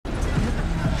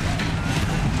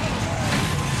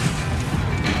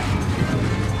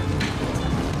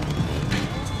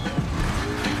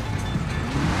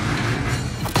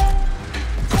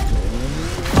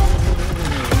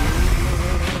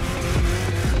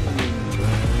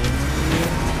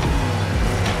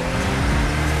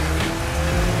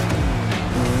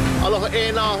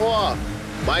e na hoa.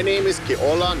 My name is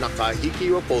Keola Nakahiki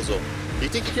Raposo. You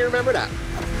think you can remember that?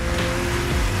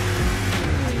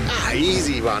 Ah,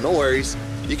 easy, man, no worries.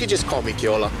 You can just call me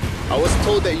Keola. I was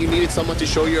told that you needed someone to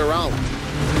show you around.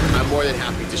 I'm more than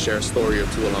happy to share a story or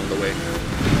two along the way.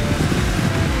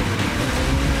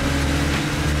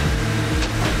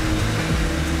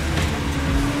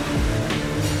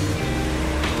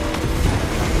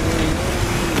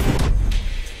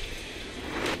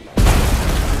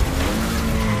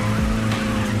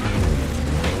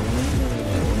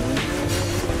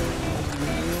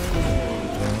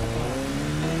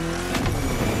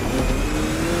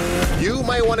 You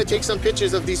might want to take some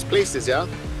pictures of these places, yeah?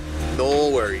 No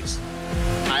worries.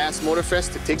 I asked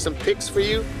Motorfest to take some pics for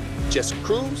you. Just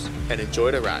cruise and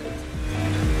enjoy the ride.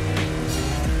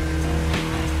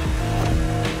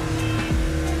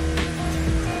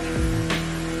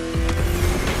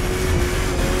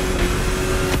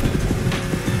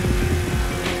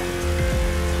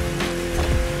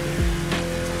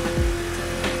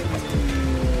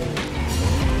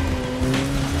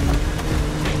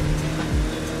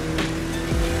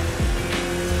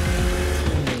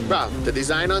 Bruh, the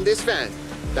design on this van,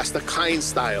 that's the Kind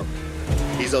style.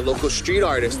 He's a local street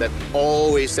artist that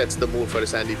always sets the mood for the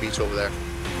sandy beach over there.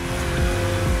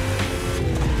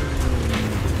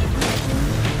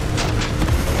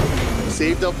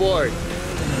 Save the board.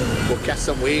 We'll catch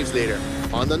some waves later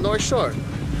on the North Shore.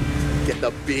 Get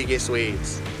the biggest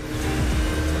waves.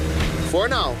 For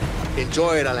now,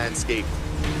 enjoy the landscape.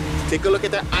 Take a look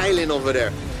at that island over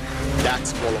there.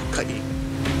 That's Molokai.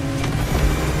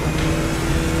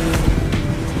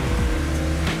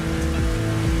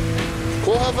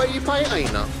 Ko Hawaii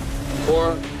Pai'aina,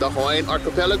 or the Hawaiian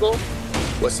archipelago,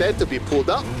 was said to be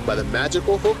pulled up by the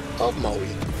magical hook of Maui.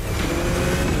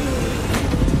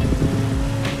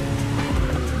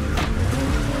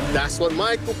 That's what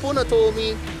my kupuna told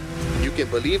me. You can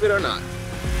believe it or not.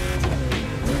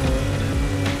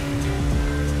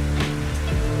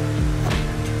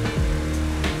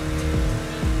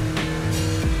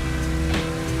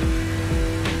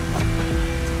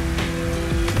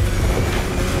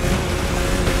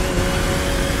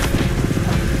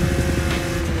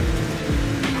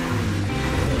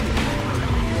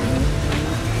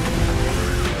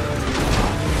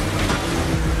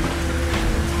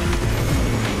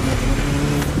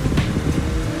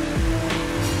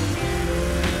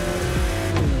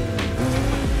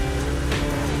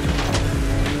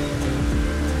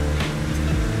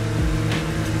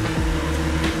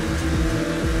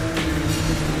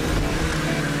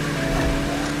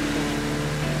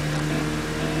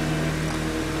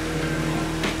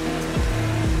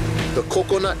 The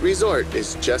Coconut Resort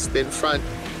is just in front.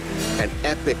 An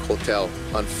epic hotel,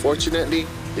 unfortunately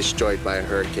destroyed by a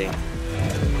hurricane.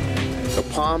 The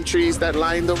palm trees that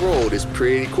line the road is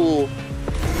pretty cool.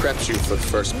 Preps you for the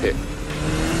first pit.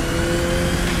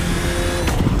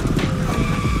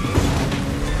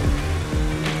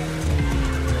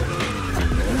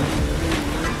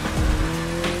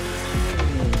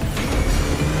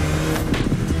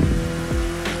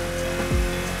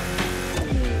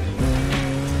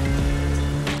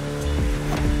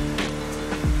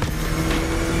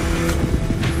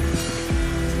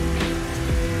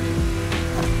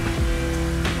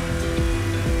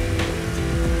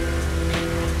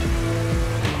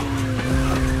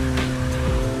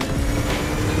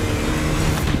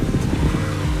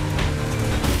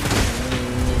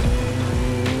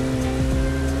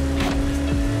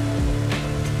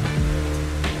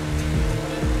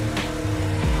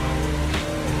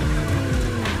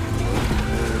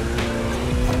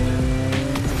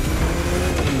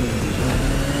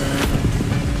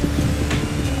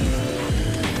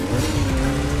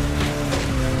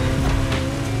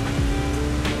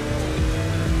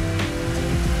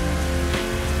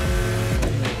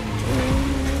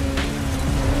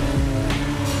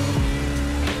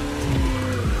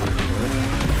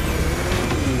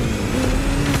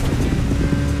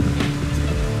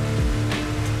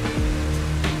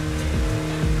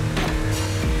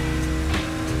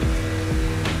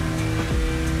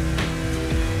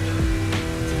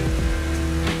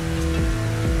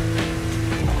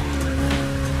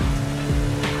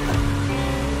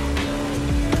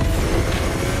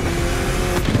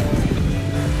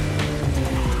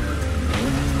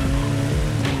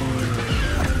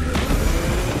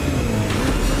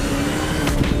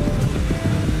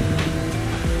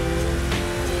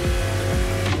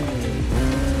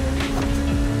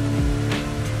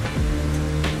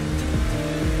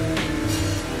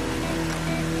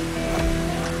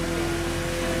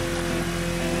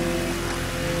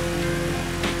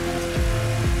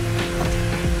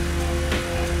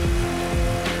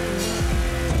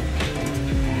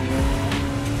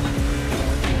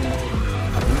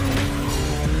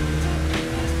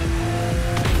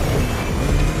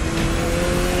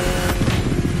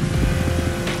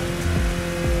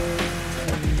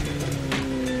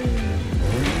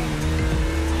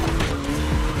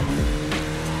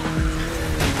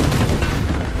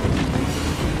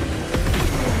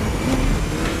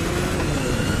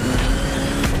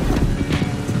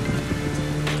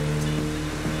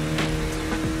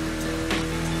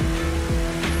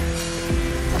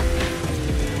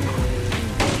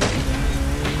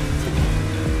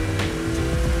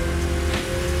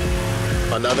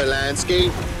 Another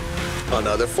landscape,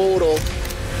 another photo.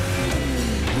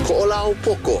 Ko'olau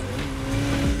poko.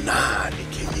 Nah,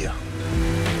 Nikia.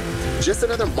 Just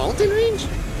another mountain range?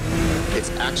 It's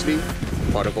actually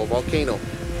part of a volcano.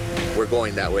 We're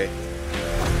going that way.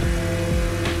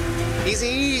 Easy,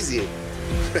 easy.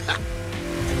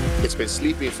 It's been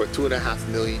sleeping for 2.5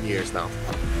 million years now.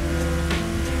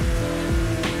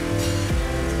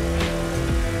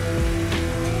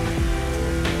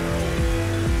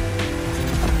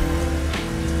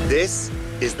 This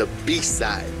is the beast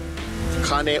side,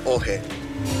 Kaneohe,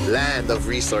 land of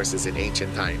resources in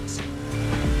ancient times.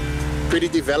 Pretty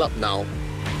developed now.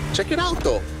 Check it out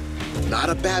though. Not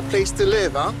a bad place to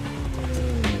live, huh?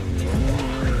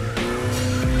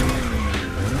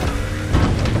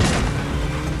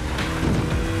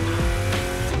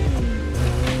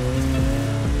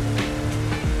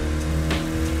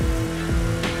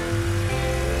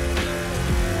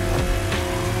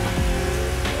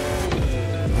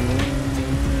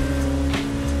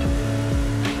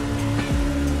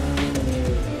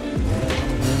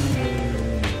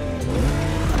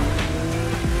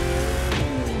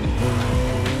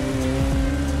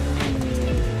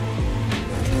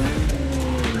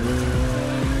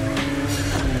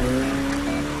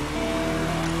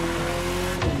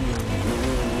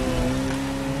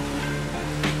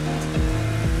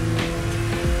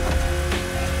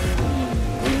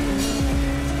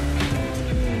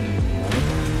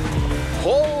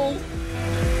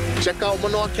 Check out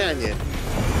Manoa Canyon.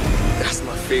 That's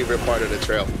my favorite part of the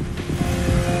trail.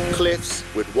 Cliffs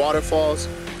with waterfalls,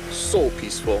 so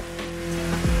peaceful.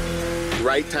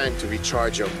 Right time to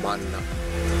recharge your mana.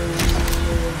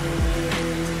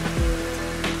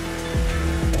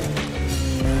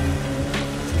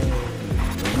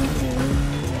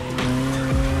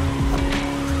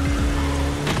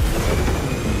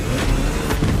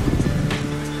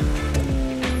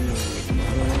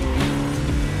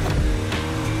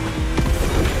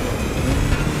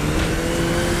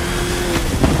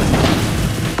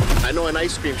 I know an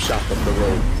ice cream shop up the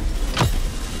road.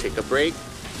 Take a break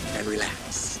and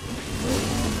relax.